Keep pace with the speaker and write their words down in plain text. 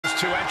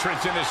two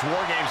entrants in this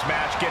War Games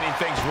match getting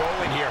things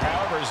rolling here.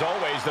 However, as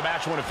always, the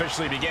match won't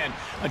officially begin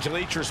until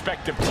each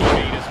respective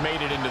teammate has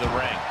made it into the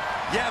ring.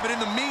 Yeah, but in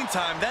the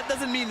meantime, that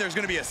doesn't mean there's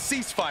going to be a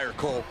ceasefire,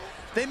 Cole.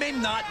 They may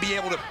not be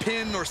able to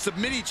pin or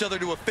submit each other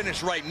to a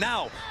finish right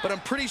now, but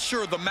I'm pretty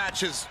sure the match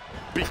has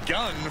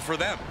begun for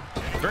them.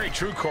 Very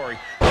true, Corey.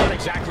 Not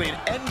exactly an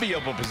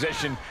enviable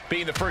position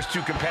being the first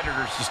two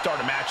competitors to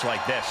start a match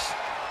like this.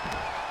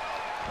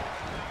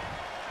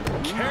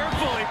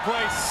 Carefully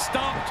placed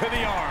stomp to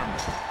the arm.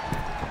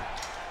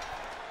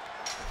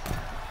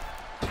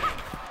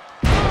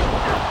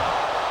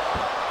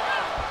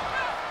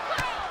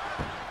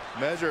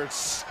 Measured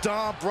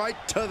stomp right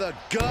to the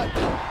gut.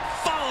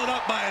 Followed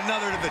up by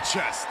another to the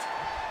chest.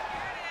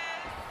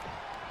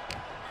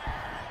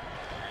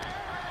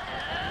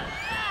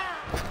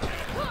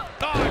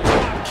 Oh,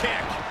 drop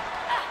kick.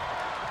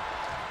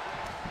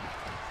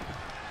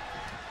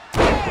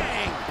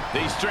 Bang!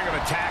 These string of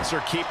attacks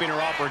are keeping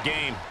her off her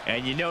game.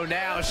 And you know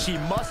now she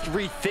must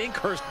rethink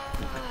her.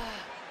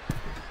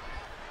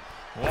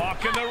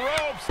 Walking the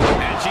ropes,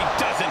 and she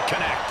doesn't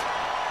connect.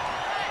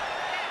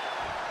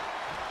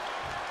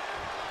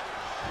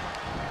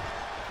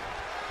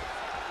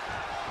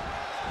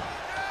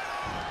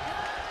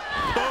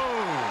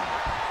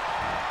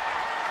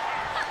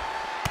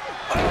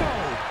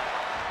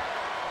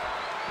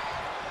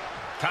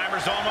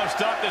 Timer's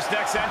almost up. This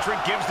next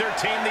entrant gives their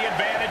team the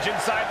advantage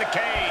inside the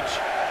cage.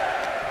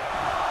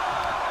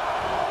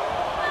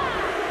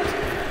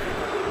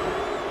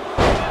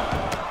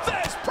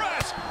 Fast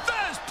press!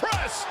 Fast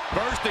press!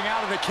 Bursting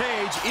out of the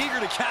cage, eager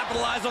to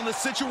capitalize on the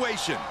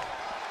situation.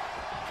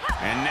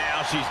 And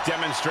now she's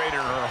demonstrated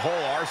her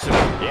whole arsenal.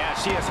 Yeah,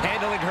 she is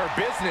handling her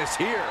business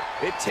here.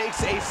 It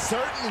takes a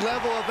certain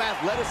level of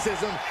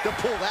athleticism to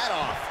pull that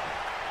off.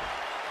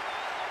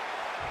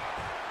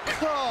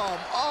 Come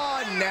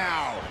on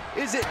now.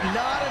 Is it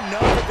not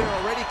enough that they're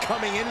already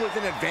coming in with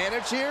an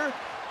advantage here?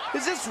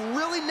 Is this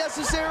really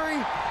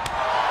necessary?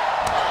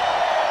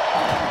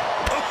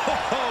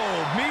 Oh,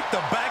 meet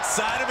the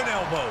backside of an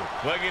elbow.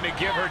 Looking to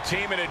give her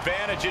team an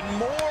advantage in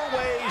more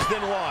ways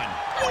than one.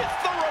 With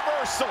the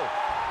reversal.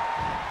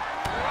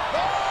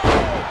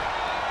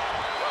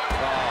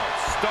 Oh,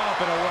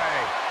 stomping away.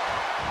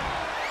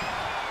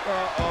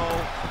 Uh-oh.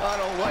 I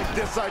don't like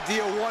this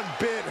idea one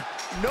bit.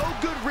 No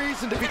good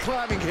reason to be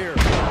climbing here.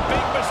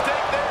 Big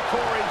mistake there,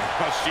 Corey.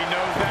 But she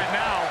knows that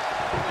now.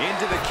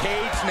 Into the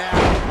cage now,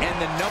 and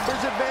the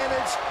numbers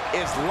advantage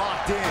is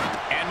locked in.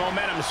 And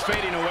momentum's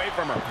fading away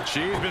from her.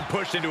 She's been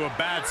pushed into a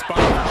bad spot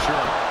for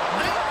sure.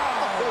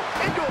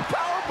 Oh, into a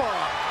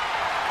powerbomb.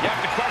 You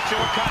have to question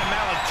what kind of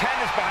malintent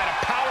is behind a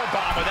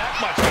powerbomb with that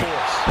much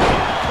force.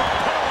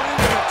 Propelling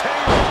into the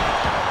table.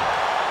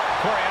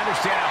 Corey, I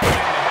understand how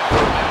planning ahead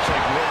for a match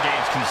like War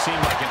Games can seem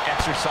like an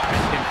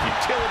exercise in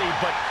futility,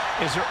 but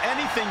is there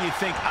anything you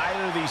think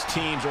either of these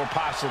teams, or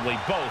possibly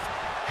both,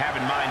 have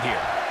in mind here?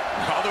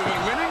 Other than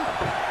winning?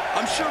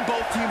 I'm sure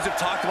both teams have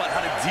talked about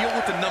how to deal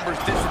with the numbers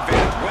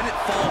disadvantage when it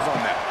falls on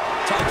them.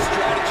 Talk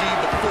strategy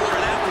before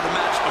and after the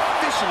match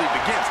officially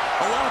begins.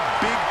 A lot of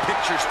big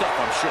picture stuff,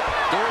 I'm sure.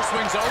 Door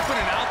swings open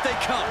and out they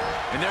come.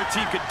 And their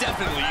team could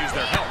definitely use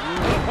their help.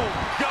 Oh,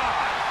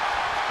 God!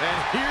 And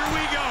here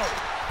we go.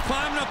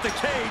 Climbing up the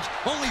cage,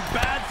 only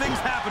bad things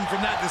happen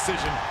from that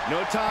decision. No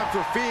time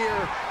for fear.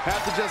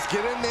 Have to just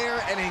get in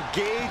there and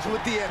engage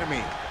with the enemy.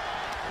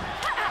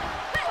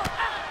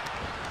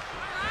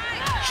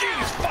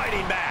 She's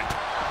fighting back.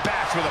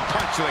 Bats with a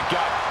punch to the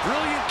gut.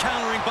 Brilliant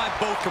countering by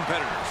both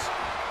competitors.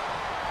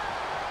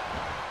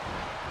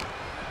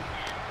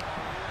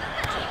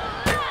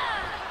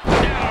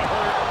 Now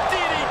her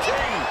DDT.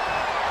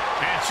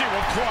 And she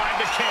will climb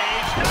the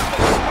cage. Not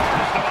the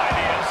smartest of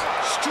ideas.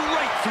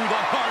 Straight through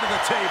the heart of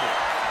the table.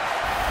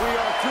 We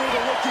are through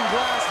the looking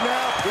glass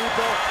now,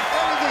 people.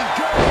 Anything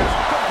goes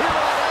from here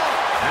on out.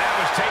 And that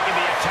was taking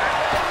the attack.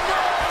 No!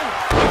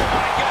 Oh,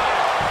 my God.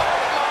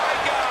 Oh, my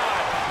God.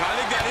 I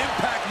think that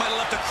impact might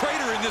have left a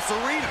crater in this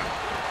arena.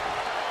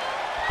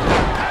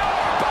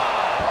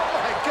 Oh,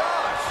 my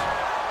gosh.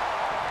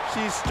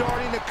 She's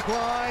starting to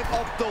climb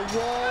up the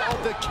wall of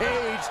the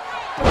cage.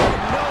 But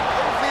no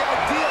earthly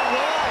idea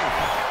why.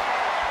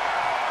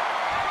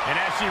 And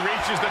as she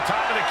reaches the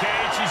top of the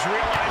cage, she's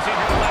realizing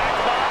her lack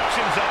of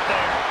options up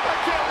there. I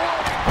can't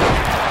walk.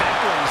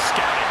 Heckling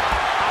scouting.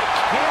 I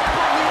can't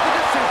believe the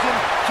decision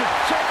to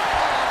jump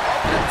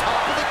off the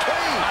top of the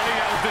cage. I think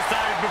that was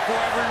decided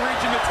before ever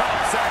reaching the top,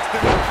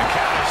 Saxton. The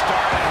count has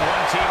started, and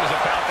one team is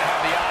about to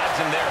have the odds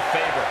in their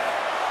favor.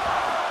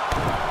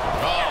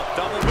 Oh,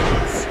 double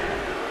boots.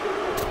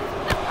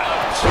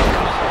 Ouch.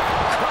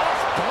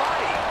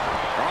 Cross-body.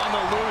 On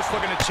the loose,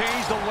 looking to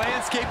change the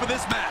landscape of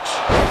this match.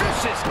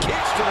 Vicious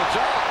kicks to the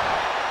jaw.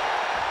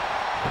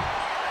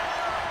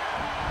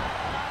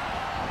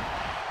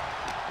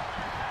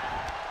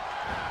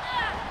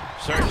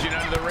 Surging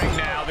under the ring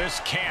now.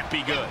 This can't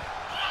be good.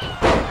 Putting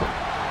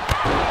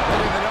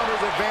the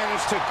numbers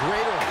advantage to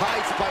greater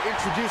heights by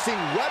introducing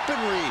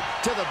weaponry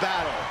to the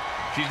battle.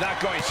 She's not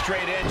going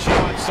straight in. She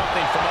wants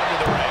something from under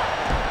the ring.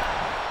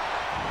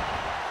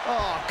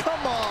 Oh,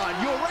 come on.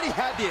 You already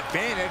the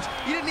advantage.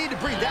 You didn't need to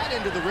bring that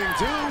into the ring,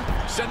 too.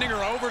 Sending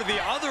her over to the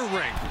other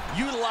ring.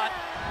 Utilize.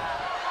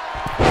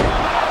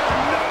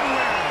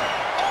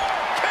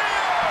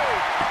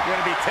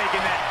 Gonna be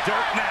taking that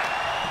dirt now.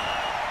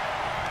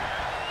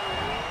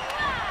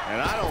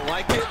 And I don't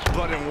like it,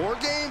 but in War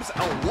Games,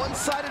 a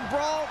one-sided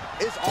brawl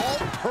is all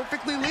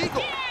perfectly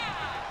legal.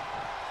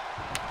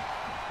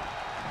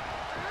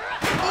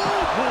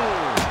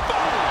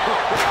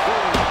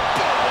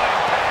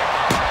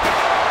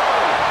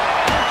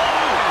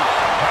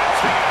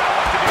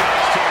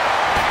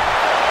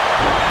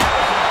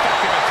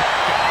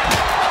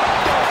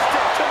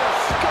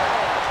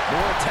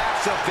 More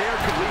attacks up there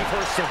could leave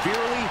her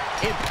severely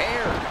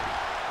impaired.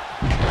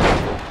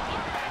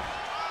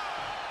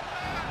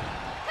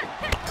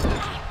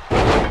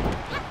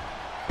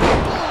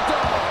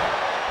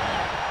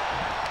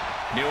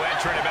 New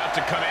entrant about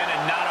to come in,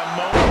 and not a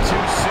moment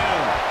too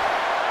soon.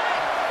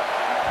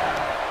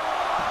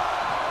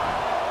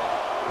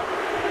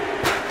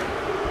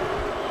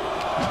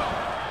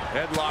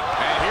 Headlock,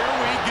 and here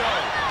we go.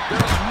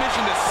 They're on a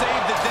mission to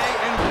save the day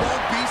and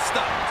won't be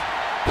stopped.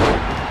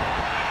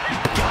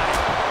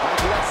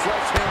 That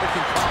sledgehammer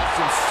can cause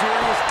some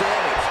serious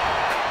damage.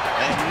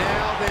 And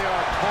now they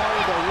are part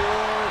of the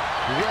war,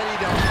 ready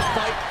to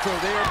fight for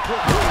their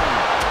platoon.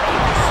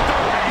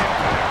 Disturbing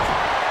impact.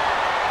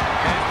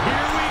 And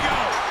here we go.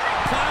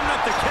 Climbing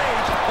up the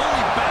cage.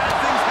 Only bad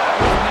things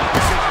happen in that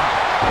position.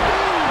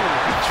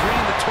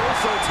 Treating the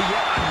torso to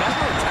yet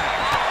another attack.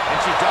 And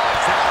she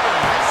dodged that one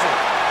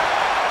nicely.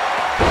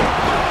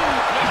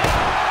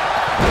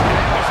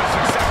 That was a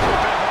successful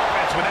bit of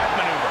offense with that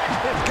maneuver.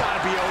 It's got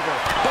to be over.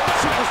 Both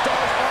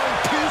superstars are in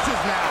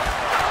pieces now.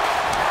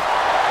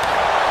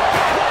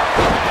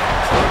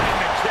 Trying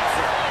to kiss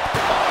her.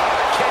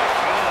 Kick.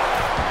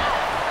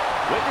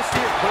 Way to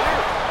steer clear.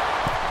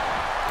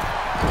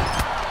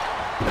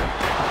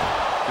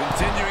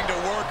 Continuing to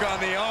work on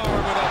the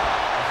arm with a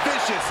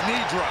vicious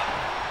knee drop.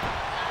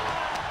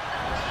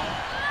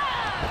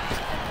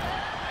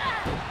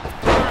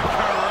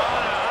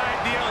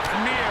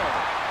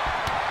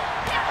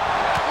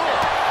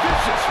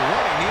 Vicious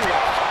running knee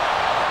lift.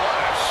 What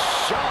a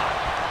shot.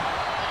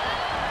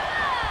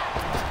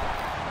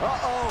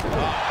 Uh-oh.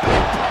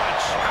 Big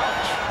punch.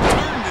 Ouch.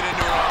 Turned it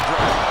into an arm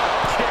drag.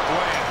 Kick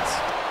lands.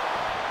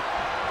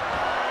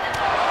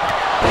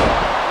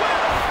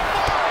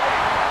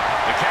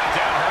 The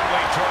countdown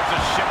hurtling towards a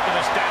shift to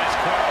the status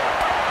quo.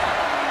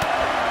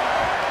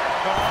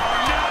 Oh,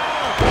 no!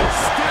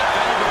 Stiff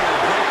elbow to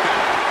break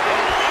that.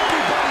 And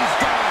everybody's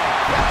down.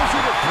 That was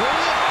either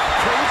brilliant,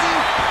 crazy,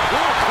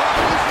 or a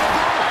combination of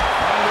both.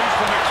 Unleashed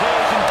from the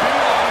cage and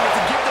beeline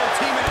to give their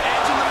team an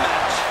edge in the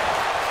match.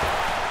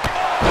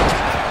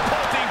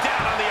 Catapulting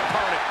down on the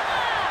opponent.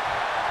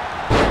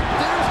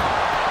 There's...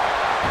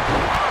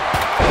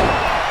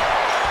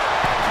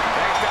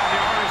 Back down the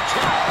orange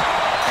trap.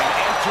 And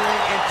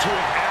entering into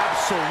an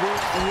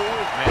absolute war.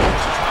 Man,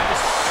 she's trying to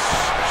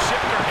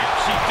shift her hip.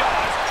 She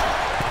does.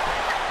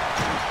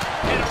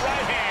 In a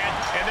right hand,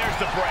 and there's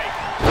the break.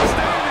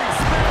 Standing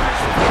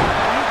Spanish.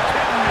 Are you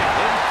kidding me?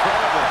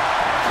 Incredible.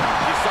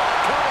 You saw it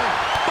coming.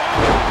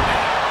 Boom!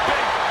 And a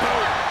big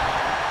boot.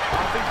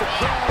 I think the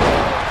crowd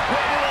knows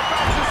what we're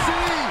about to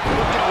see.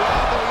 Looking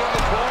wobbly in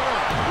the corner.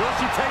 Will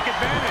she take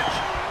advantage?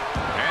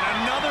 And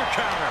another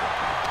counter.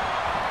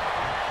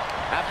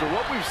 After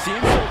what we've seen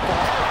so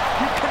far,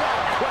 you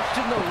cannot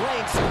question the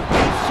lengths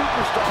these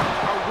superstars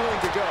are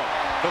willing to go.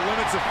 The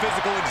limits of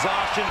physical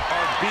exhaustion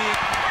are being...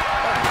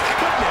 Oh,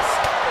 goodness!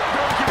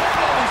 Don't give up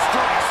all these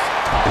strikes.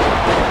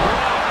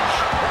 Lunge.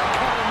 That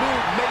kind of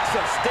move makes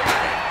a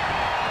statement.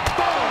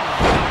 Boom!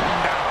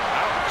 Down.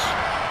 Ouch.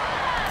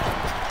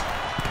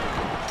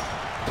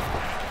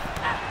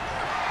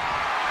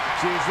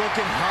 She's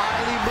looking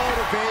highly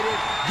motivated,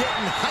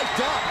 getting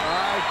hyped up.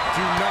 I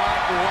do not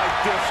like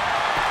this.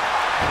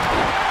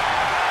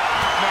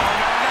 No.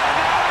 Good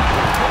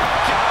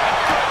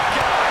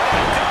God.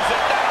 That does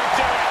it. That'll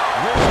do it.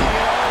 Risking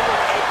it all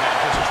with And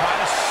just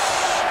trying to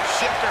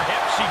shift her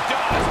hip. She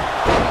does.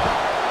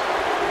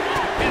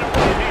 In a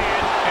right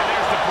hand, and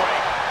there's the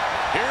break.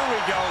 Here we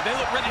go. They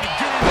look ready to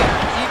get in there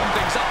and even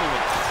things up a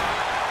little.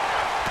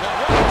 Now,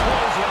 what a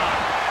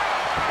clothesline.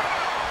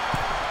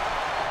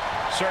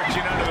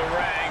 Searching under the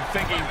ring,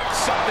 thinking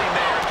something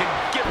there can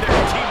give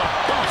their team a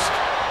boost.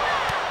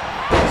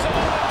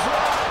 Samoan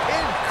drop.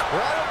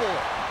 Incredible.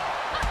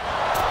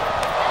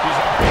 She's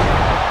up.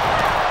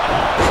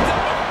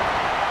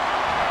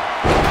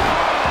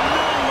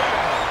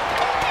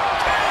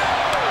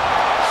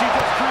 She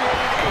just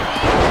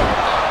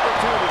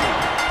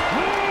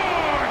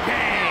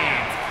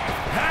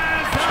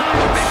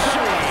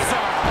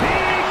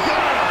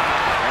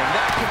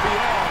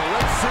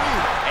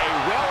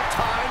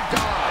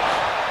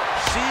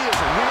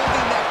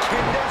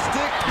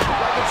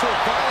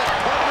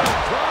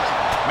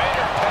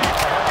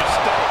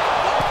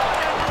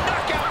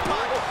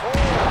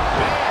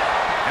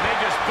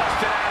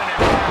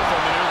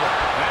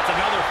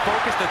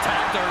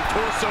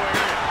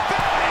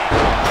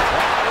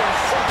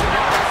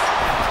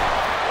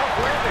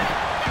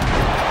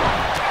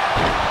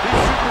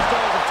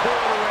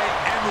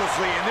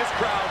this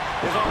crowd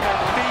is on their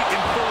feet in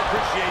full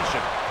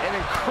appreciation. An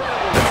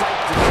incredible sight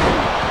to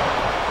see.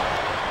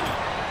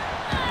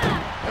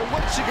 And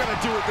what's she gonna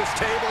do at this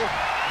table?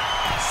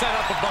 Set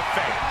up a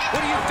buffet.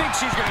 What do you think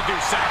she's gonna do,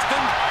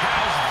 Saxton?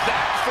 How's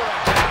that for a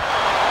tap?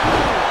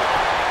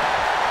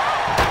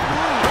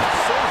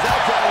 Sends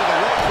that down with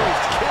a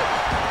well-placed kick.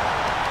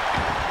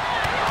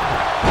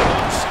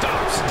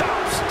 Stop,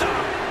 stop, stop.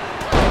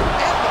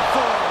 And the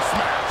forearm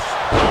smash.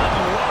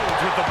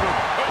 Unloads with the boot.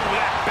 Oh,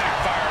 that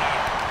backfired on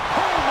him.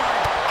 Oh my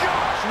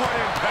gosh, what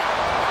impact!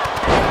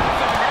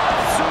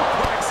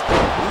 Suplex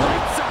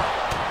lights up.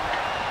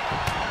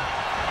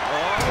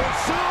 Oh, and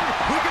soon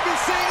we could be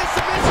seeing a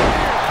submission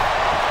here.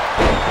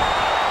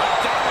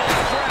 Abdominal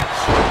stretch.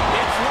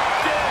 It's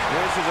locked in.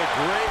 This is a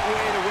great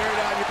way to wear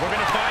down your... We're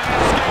going to find an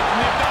escape from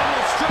the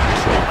abdominal stretch.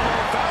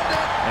 Found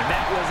it. And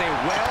that was a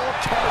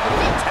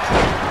well-targeted attack.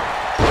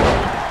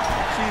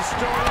 She's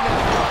starting to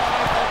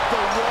climb up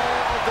the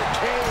wall of the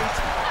cage,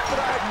 but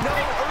I have no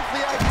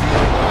earthly idea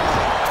why.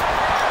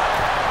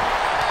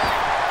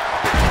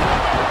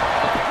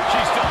 She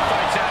still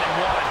fights out in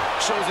one.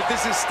 Shows that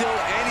this is still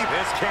any...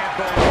 This can't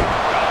bode.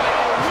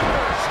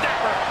 Whipper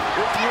snapper.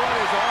 This one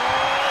is all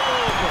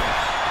over.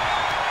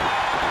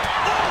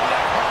 Oh,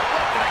 that hurt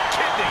right in the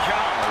kidney,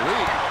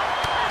 golly.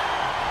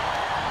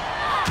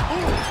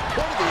 Ooh,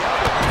 what are the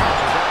other?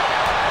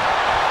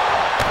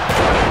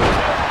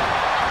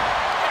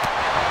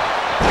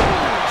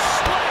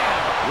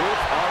 Slam.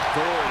 With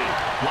authority.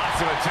 Lots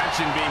of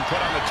attention being put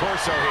on the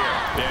torso here.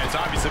 Yeah, it's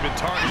obviously been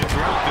targeted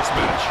throughout this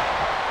match.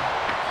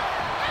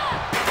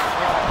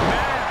 Oh,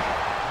 man.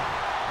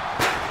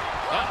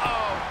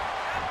 Uh-oh.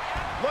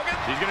 Look at...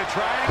 She's going to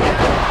try it again.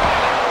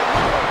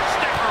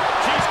 Snapper.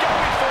 She's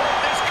going for it.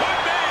 This could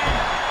be.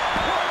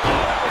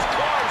 Oh, that was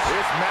close.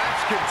 This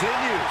match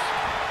continues.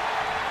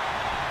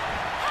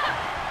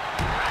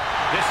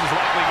 This is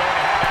likely going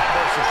to have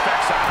adverse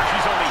effects on her.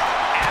 She's only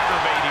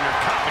aggravating her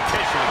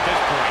competition at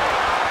this point.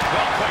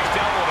 Well-placed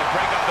elbow to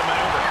break up the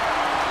maneuver.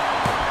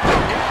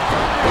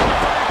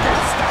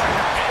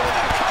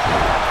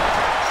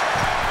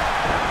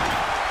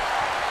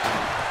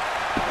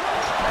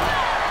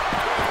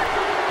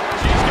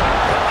 She's got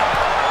her.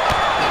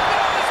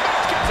 This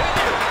match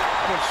continues.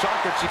 I'm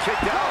shocked that she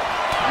kicked out.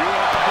 You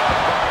are right,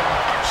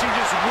 Byron. She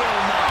just will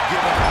not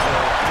give up.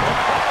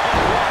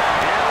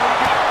 Here we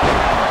go.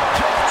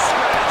 Just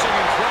scratching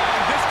and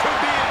trying. This could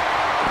be it.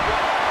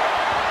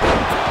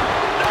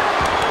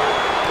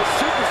 The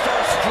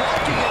superstar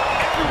striking in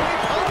every way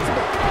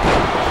possible.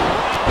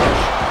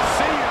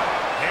 See ya.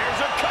 Here's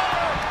a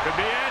cover. Could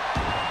be it.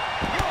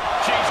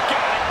 She's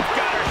got it.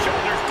 Got her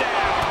shoulders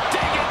down.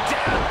 Dig it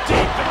down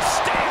deep and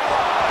stay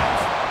alive.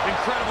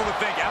 Incredible to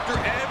think. After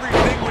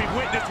everything we've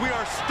witnessed, we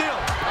are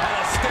still at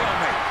a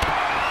stalemate.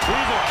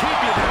 These will keep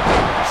you there.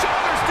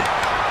 Shoulders down.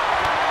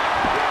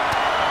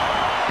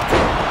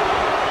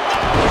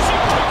 Oh, she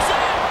kicks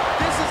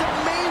out. This is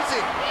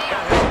amazing.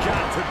 That has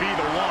got to be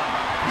the one.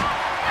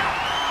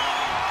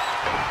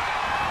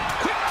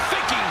 Quick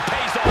thinking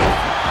pays off.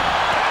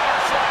 Power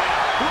slam.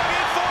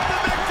 Looking for the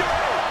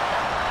victory.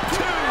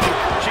 Two.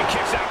 She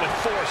kicks out with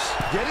force.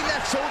 Getting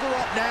that shoulder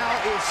up now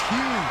is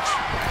huge.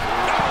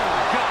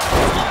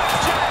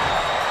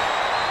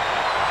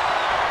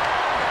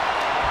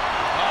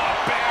 Oh,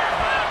 bear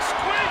hug.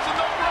 Squeezing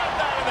the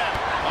breath out of them.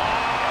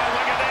 Oh,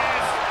 look at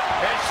this.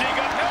 Is she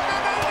going to...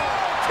 No.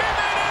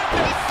 Timid in the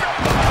face.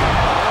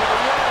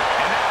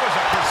 And that was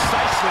a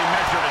precisely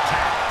measured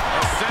attack.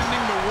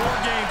 Ascending the War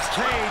Games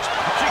cage.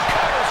 She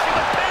covers for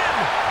the pin.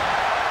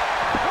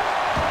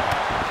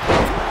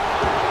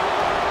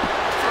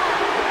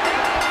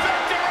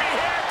 Victory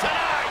here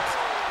tonight.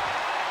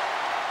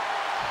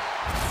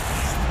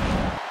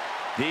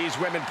 These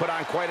women put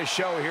on quite a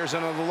show. Here's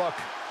another look.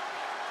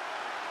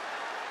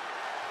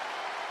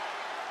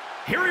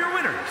 Here are your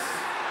winners,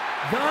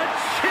 the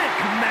Chick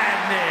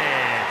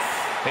Magnets.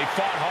 They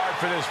fought hard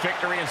for this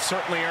victory and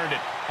certainly earned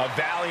it. A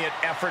valiant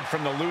effort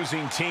from the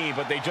losing team,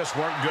 but they just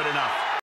weren't good enough.